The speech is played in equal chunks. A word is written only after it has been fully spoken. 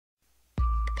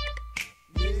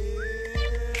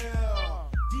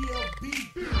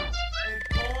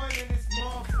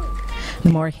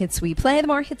The more hits we play, the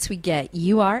more hits we get.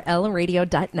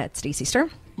 URLradio.net. Stacy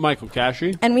Sturm. Michael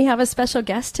Cashy. And we have a special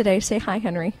guest today. Say hi,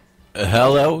 Henry.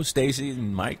 Hello, Stacy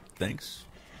and Mike. Thanks.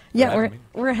 Yeah,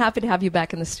 we're happy to have you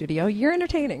back in the studio. You're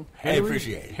entertaining. I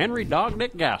appreciate it. Henry Dog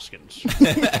Dick Gaskins.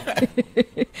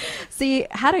 See,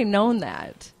 had I known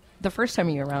that the first time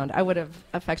you were around, I would have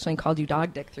affectionately called you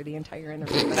Dog Dick through the entire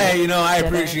interview. Hey, I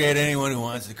appreciate anyone who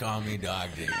wants to call me Dog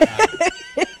Dick.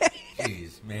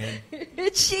 Jeez, man.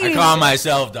 Jeez. I call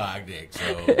myself Dog Dick,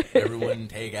 so everyone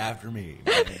take after me.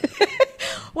 Man.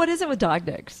 What is it with dog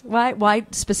dicks? Why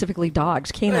specifically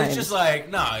dogs? Canines? It's just like,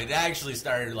 no, it actually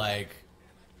started like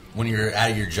when you're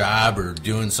at your job or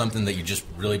doing something that you just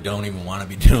really don't even want to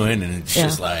be doing, and it's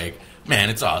just like,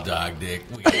 man, it's all Dog Dick.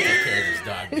 We got to take care of this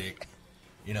Dog Dick.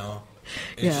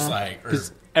 It's just like,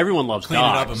 because everyone loves cleaning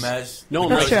dogs. up a mess. No one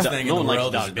the likes greatest dog- thing no in the one likes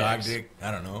world is dog a Dog dicks. Dick.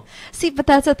 I don't know. See, but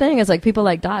that's the thing is like people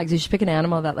like dogs. You should pick an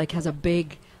animal that like has a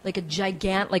big, like a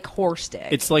gigantic like horse dick.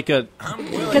 It's like a...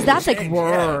 Because that's like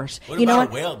worse. What you know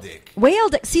about what? a whale dick? Whale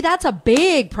dick. See, that's a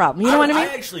big problem. You know what I mean?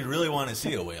 I actually really want to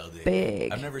see a whale dick.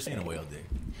 Big. I've never seen a whale dick.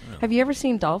 No. Have you ever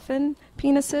seen dolphin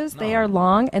penises? No. They are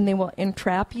long and they will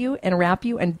entrap you and wrap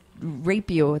you and rape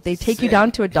you. They take you Sick.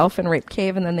 down to a dolphin rape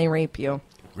cave and then they rape you.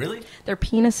 Really? Their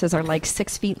penises are like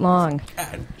 6 feet long.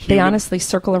 God. They honestly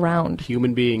circle around.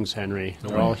 Human beings, Henry.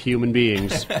 They're all human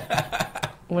beings.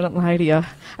 Wouldn't lie to you.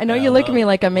 I know you look at me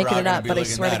like I'm we're making all it gonna up, be but I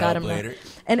looking swear to that God up I'm not. later.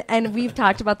 And we've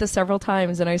talked about this several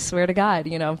times, and I swear to God,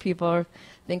 people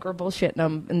think we're bullshitting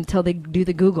them until they do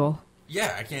the Google.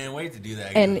 Yeah, I can't wait to do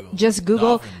that. And just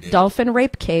Google dick. dolphin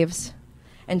rape caves.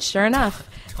 And sure enough,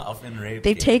 Dolphin rape.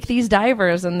 they cave. take these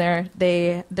divers and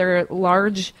their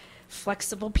large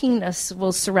flexible penis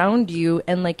will surround you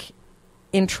and like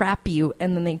entrap you,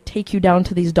 and then they take you down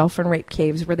to these dolphin rape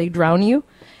caves where they drown you,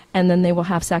 and then they will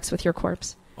have sex with your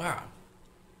corpse. Wow.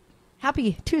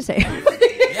 Happy Tuesday.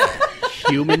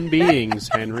 Human beings,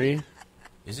 Henry.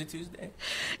 Is it Tuesday?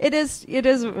 It is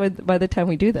by the time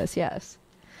we do this, yes.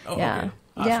 Oh, Yeah. okay.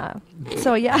 Awesome. Yeah.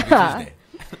 So yeah. Tuesday.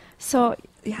 So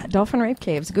yeah, dolphin rape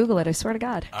caves. Google it, I swear to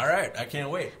God. All right, I can't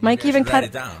wait. Mike Maybe I even should write cut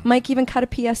it down. Mike even cut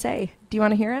a PSA. Do you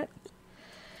want to hear it?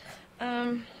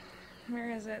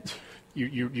 Where is it?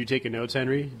 You taking notes,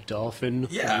 Henry? Dolphin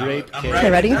Yeah, rape I'm cave. writing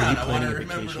Okay, ready? it Are down. you I planning want a to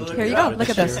remember vacation to to look Here the you it go. water up. Look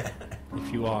at this this. year?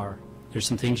 If you are, there's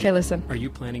some things. Okay, listen. Are you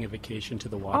planning a vacation to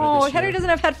the water Oh, this Henry year? doesn't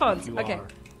have headphones. If you Okay. are,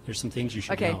 there's some things you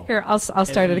should Okay. know. Here, I'll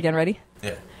start it again. Ready?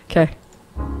 Yeah. Okay.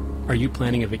 Are you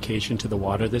planning a vacation to the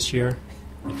water this year?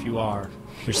 If you are,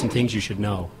 there's some things you should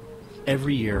know.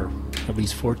 Every year, at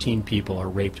least 14 people are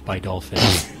raped by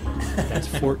dolphins. That's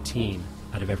 14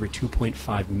 out of every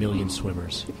 2.5 million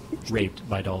swimmers raped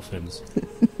by dolphins.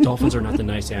 Dolphins are not the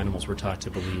nice animals we're taught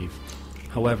to believe.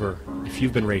 However, if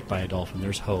you've been raped by a dolphin,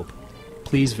 there's hope.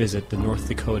 Please visit the North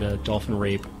Dakota Dolphin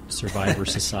Rape Survivor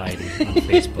Society on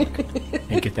Facebook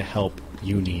and get the help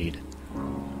you need.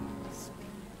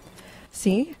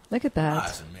 See? Look at that.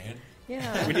 Awesome, man.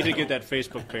 Yeah. We need to get that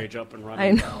Facebook page up and I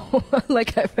running. know.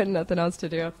 Like I've had nothing else to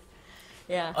do.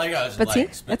 Yeah. Like I was But see,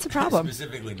 like, that's a problem.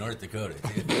 Specifically North Dakota.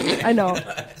 Too. I know.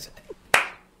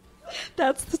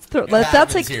 That's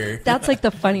happens like here. that's like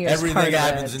the funniest part Everything of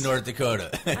happens it. in North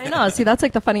Dakota. I know. See, that's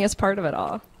like the funniest part of it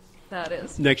all. That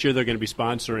is. Next year, they're going to be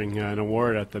sponsoring an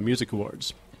award at the Music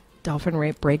Awards. Dolphin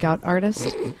rape breakout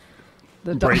artist.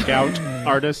 The Breakout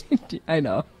artist. I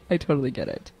know. I totally get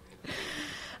it.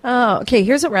 Oh, okay.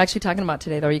 Here's what we're actually talking about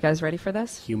today, though. Are you guys ready for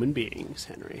this? Human beings,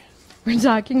 Henry. We're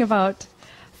talking about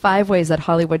 5 ways that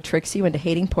Hollywood tricks you into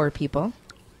hating poor people.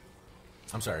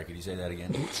 I'm sorry, could you say that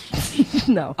again?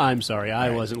 No. I'm sorry,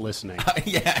 I wasn't listening.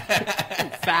 Yeah.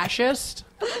 Fascist?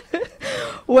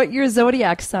 What your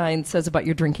zodiac sign says about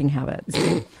your drinking habits.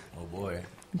 Oh, boy.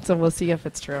 So we'll see if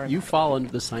it's true or You not. fall into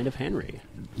the sign of Henry.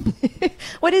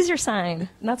 What is your sign?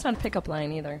 And that's not a pickup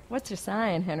line either. What's your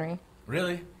sign, Henry?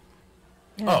 Really?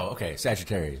 Yeah. Oh, okay.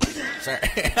 Sagittarius. Sorry.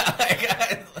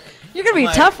 You're going to be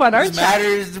a tough one, aren't This you?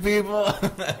 matters to people.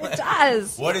 It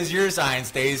does. What is your sign,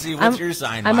 Stacy? What's your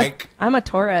sign, I'm Mike? I'm a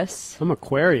Taurus. I'm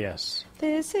Aquarius.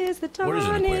 This is the What is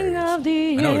an dawning Aquarius? of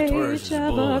the I know a Taurus age is a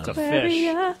of bull. It's a fish.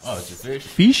 Aquarius. Oh, it's a fish?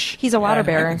 Fish? He's a water I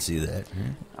bearer. can see that.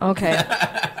 Okay.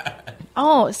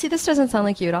 Oh, see, this doesn't sound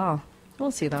like you at all.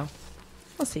 We'll see, though.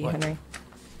 We'll see, What? Henry.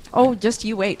 Oh, just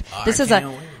you wait. Oh, This I is can't a.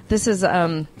 wait. This is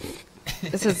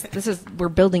this is. We're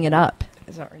building it up.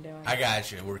 Is what we're doing. I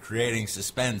got you. We're creating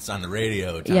suspense on the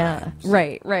radio times. Yeah.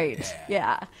 Right.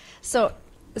 Yeah. So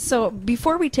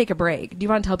before we take a break, do you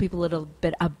want to tell people a little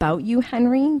bit about you,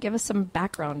 Henry? Give us some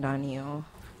background on you.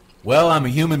 Well, I'm a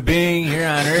human being here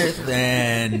on Earth,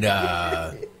 and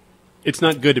It's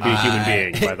not good to be a human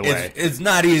being, by the way. It's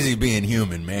not easy being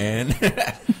human, man.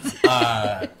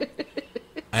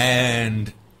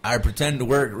 and I pretend to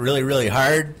work really, really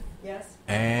hard. Yes.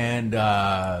 And,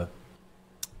 but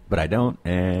I don't,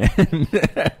 and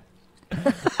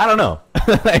I don't know.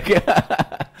 Like,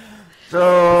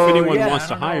 so, If anyone yeah, wants I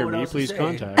to don't know hire what me, else to please say.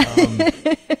 contact.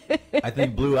 I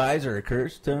think blue eyes are a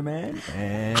curse to a man,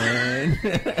 and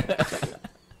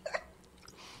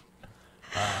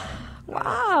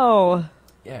Wow.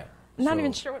 yeah. Not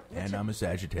even sure what And I'm a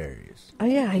Sagittarius, Oh,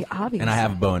 yeah, obviously. and I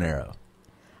have a bow and arrow.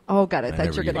 Oh, God, I thought you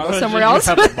never were going to use go it. somewhere else.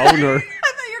 Have a boner. I thought you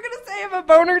were going to say I have a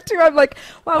boner, too. I'm like,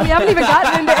 wow, we haven't even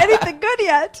gotten into anything good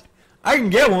yet. I can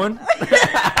get one.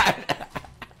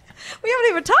 We haven't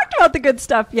even talked about the good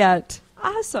stuff yet.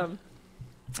 Awesome.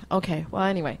 Okay, well,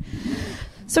 anyway.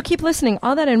 So keep listening.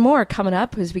 All that and more coming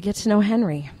up as we get to know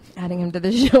Henry, adding him to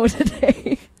the show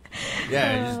today.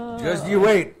 Yeah, just you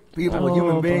wait, people,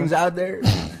 human beings out there.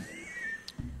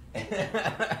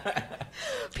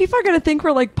 People are going to think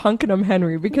we're like punking him,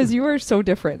 Henry, because you are so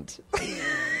different.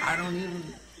 I don't even.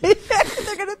 They're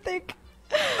going to think.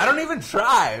 I don't even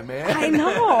try, man. I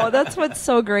know. That's what's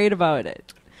so great about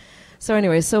it. So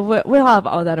anyway, so we'll have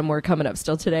all that and more coming up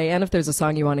still today. And if there's a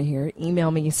song you want to hear,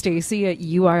 email me, Stacy at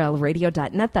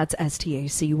urlradio.net. That's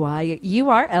Stacy,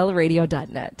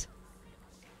 urlradio.net.